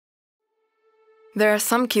There are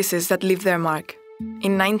some kisses that leave their mark.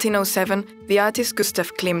 In 1907, the artist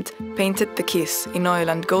Gustav Klimt painted the kiss in oil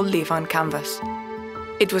and gold leaf on canvas.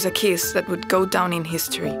 It was a kiss that would go down in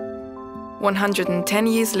history. 110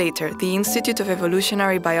 years later, the Institute of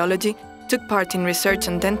Evolutionary Biology took part in research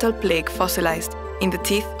on dental plaque fossilized in the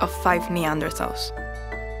teeth of 5 Neanderthals.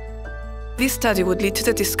 This study would lead to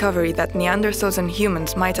the discovery that Neanderthals and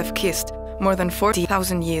humans might have kissed more than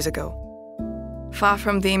 40,000 years ago. Far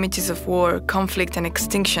from the images of war, conflict and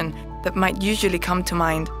extinction that might usually come to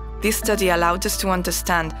mind, this study allowed us to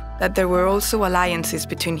understand that there were also alliances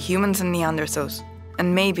between humans and Neanderthals,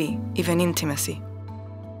 and maybe even intimacy.